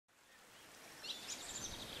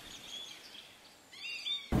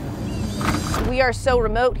We are so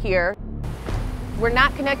remote here. We're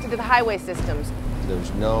not connected to the highway systems. There's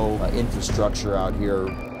no infrastructure out here.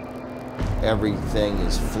 Everything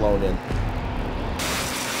is flown in.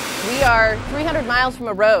 We are 300 miles from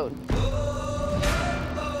a road.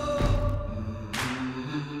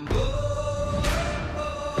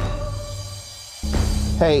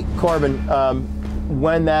 Hey, Corbin,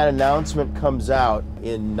 when that announcement comes out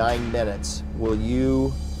in 9 minutes, will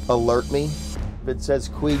you alert me? If it says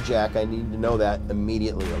Kvichak, I need to know that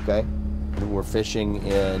immediately, okay? We're fishing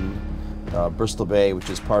in Bristol Bay, which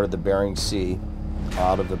is part of the Bering Sea,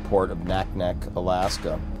 out of the port of Naknek,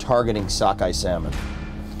 Alaska, targeting sockeye salmon.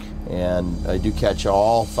 And I do catch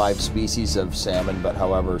all 5 species of salmon, but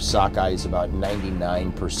however, sockeye is about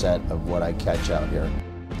 99% of what I catch out here.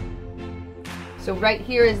 So right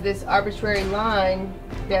here is this arbitrary line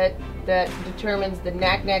that determines the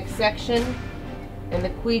Naknek section and the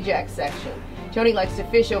Kvichak section. Tony likes to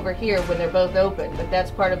fish over here when they're both open, but that's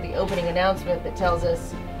part of the opening announcement that tells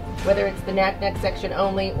us whether it's the Naknek section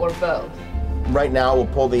only or both. Right now we'll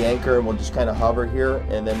pull the anchor and we'll just kind of hover here,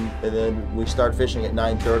 and then we start fishing at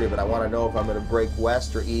 9:30, but I want to know if I'm going to break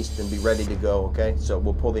west or east and be ready to go, okay? So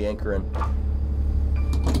we'll pull the anchor in.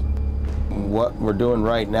 What we're doing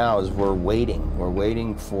right now is we're waiting. We're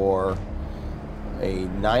waiting for a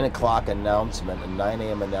 9 o'clock announcement, a 9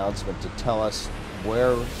 a.m. announcement to tell us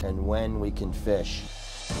where and when we can fish.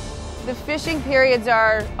 The fishing periods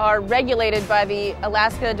are regulated by the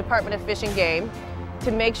Alaska Department of Fish and Game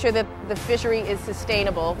to make sure that the fishery is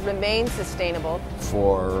sustainable, remains sustainable.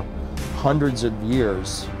 For hundreds of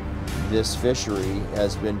years, this fishery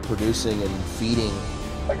has been producing and feeding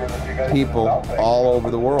people all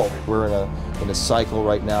over the world. We're in a cycle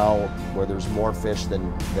right now where there's more fish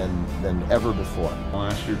than ever before.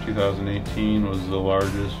 Last year, 2018, was the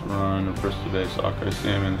largest run of Bristol Bay sockeye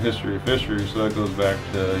salmon in the history of fisheries, so that goes back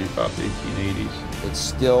to about the 1880s. It's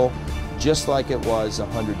still just like it was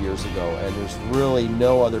 100 years ago, and there's really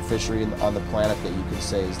no other fishery on the planet that you could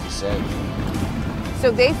say is the same.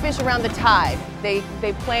 So they fish around the tide. They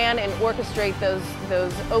plan and orchestrate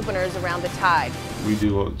those openers around the tide. We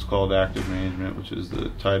do what's called active management, which is the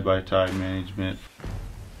tide-by-tide management.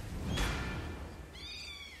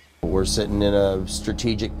 We're sitting in a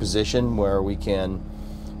strategic position where we can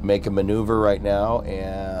make a maneuver right now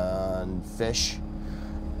and fish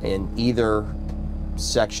in either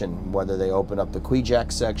section, whether they open up the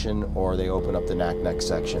Kvichak section or they open up the Naknek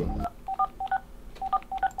section.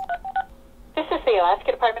 This is the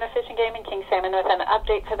Alaska Department of Fish and Game and King Salmon with an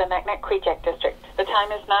update for the Naknek Kvichak District. The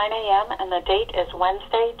time is 9 a.m. and the date is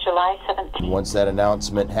Wednesday, July 17th. Once that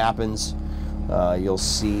announcement happens, you'll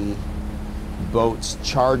see boats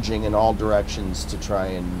charging in all directions to try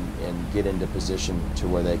and get into position to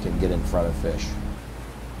where they can get in front of fish.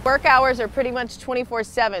 Work hours are pretty much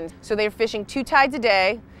 24/7, so they're fishing 2 tides a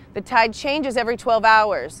day. The tide changes every 12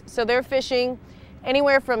 hours, so they're fishing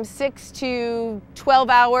anywhere from 6 to 12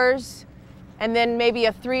 hours, and then maybe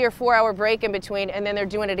a 3 or 4 hour break in between, and then they're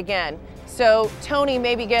doing it again. So Tony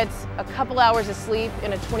maybe gets a couple hours of sleep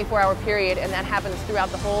in a 24-hour period, and that happens throughout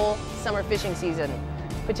the whole summer fishing season,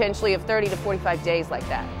 potentially of 30 to 45 days like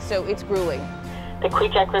that. So it's grueling. The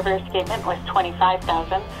Kvichak River escapement was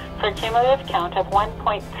 25,000 for a cumulative count of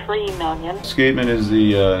 1.3 million. Escapement is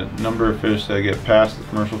the number of fish that get past the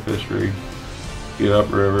commercial fishery, get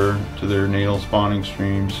upriver to their natal spawning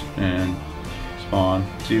streams, and spawn.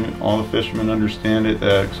 See, all the fishermen understand it,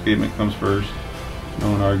 that escapement comes first.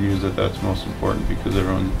 No one argues that that's most important because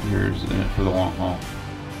everyone here is in it for the long haul.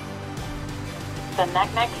 The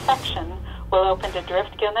Naknek section will open to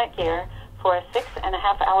drift gillnet gear for a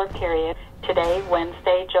 6.5 hour period today,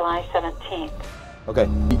 Wednesday, July 17th. Okay,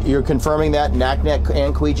 you're confirming that Naknek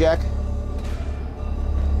and Kvichak?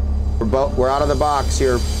 We're out of the box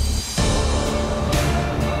here.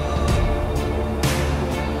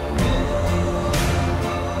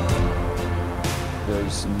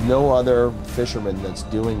 There's no other fisherman that's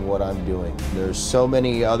doing what I'm doing. There's so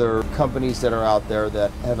many other companies that are out there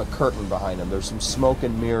that have a curtain behind them. There's some smoke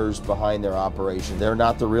and mirrors behind their operation. They're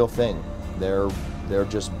not the real thing. They're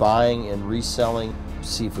just buying and reselling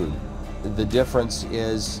seafood. The difference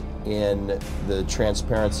is in the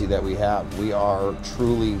transparency that we have. We are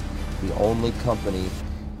truly the only company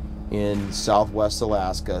in Southwest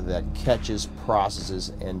Alaska that catches,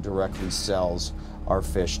 processes, and directly sells our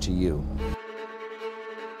fish to you.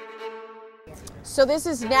 So this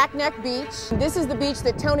is Naknek Beach. This is the beach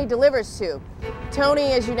that Tony delivers to.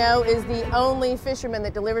 Tony, as you know, is the only fisherman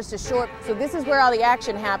that delivers to shore. So this is where all the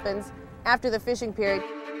action happens after the fishing period.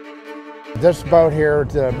 This boat here,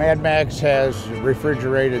 the Mad Max, has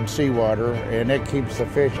refrigerated seawater, and it keeps the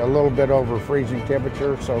fish a little bit over freezing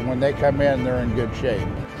temperature, so when they come in, they're in good shape. 1,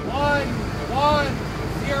 1,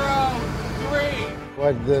 0, 3.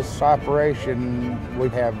 With this operation, we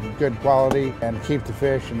have good quality and keep the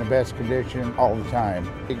fish in the best condition all the time.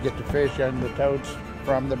 We get the fish on the totes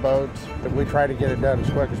from the boats, but we try to get it done as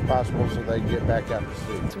quick as possible so they can get back out to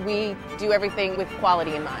sea. We do everything with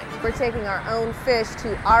quality in mind. We're taking our own fish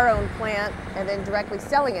to our own plant and then directly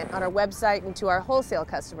selling it on our website and to our wholesale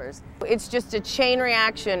customers. It's just a chain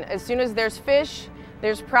reaction. As soon as there's fish,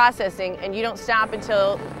 there's processing, and you don't stop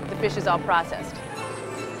until the fish is all processed.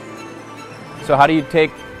 So how do you take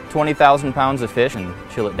 20,000 pounds of fish and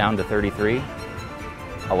chill it down to 33?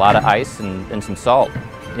 A lot of ice and some salt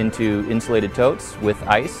into insulated totes with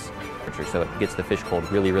ice, so it gets the fish cold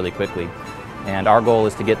really, really quickly. And our goal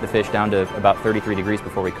is to get the fish down to about 33 degrees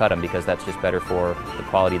before we cut them, because that's just better for the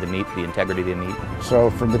quality of the meat, the integrity of the meat. So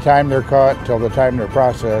from the time they're caught till the time they're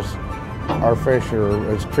processed, our fish are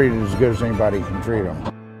as treated as good as anybody can treat them.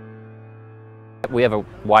 We have a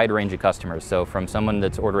wide range of customers, so from someone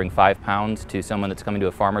that's ordering 5 pounds to someone that's coming to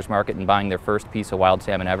a farmer's market and buying their first piece of wild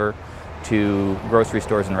salmon ever, to grocery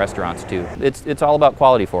stores and restaurants too. It's all about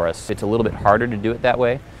quality for us. It's a little bit harder to do it that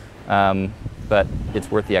way, but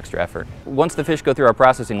it's worth the extra effort. Once the fish go through our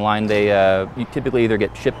processing line, you typically either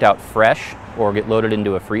get shipped out fresh or get loaded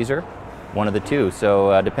into a freezer, one of the two.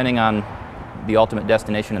 So depending on the ultimate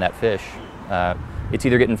destination of that fish, it's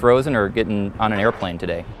either getting frozen or getting on an airplane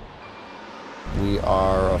today. We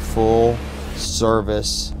are a full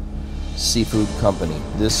service seafood company.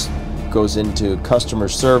 This goes into customer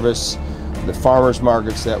service, the farmers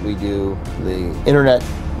markets that we do, the internet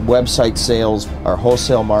website sales, our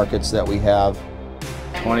wholesale markets that we have.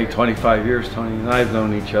 20, 25 years, Tony and I have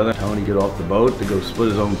known each other. Tony get off the boat to go split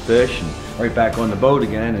his own fish and right back on the boat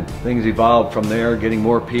again, and things evolved from there, getting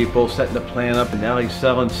more people, setting the plant up, and now he's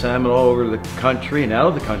selling salmon all over the country and out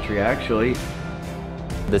of the country actually.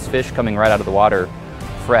 This fish coming right out of the water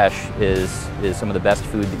fresh is some of the best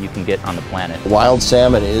food that you can get on the planet. Wild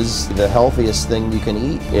salmon is the healthiest thing you can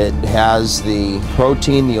eat. It has the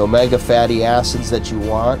protein, the omega fatty acids that you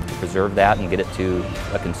want. Preserve that and get it to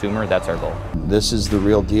a consumer, that's our goal. This is the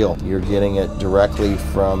real deal. You're getting it directly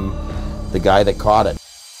from the guy that caught it.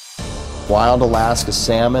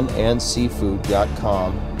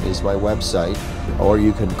 WildAlaskaSalmonandSeafood.com is my website, or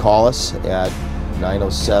you can call us at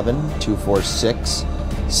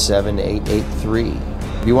 907-246-7883.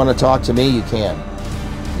 If you want to talk to me, you can.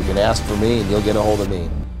 You can ask for me and you'll get a hold of me.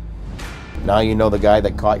 Now you know the guy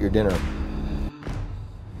that caught your dinner.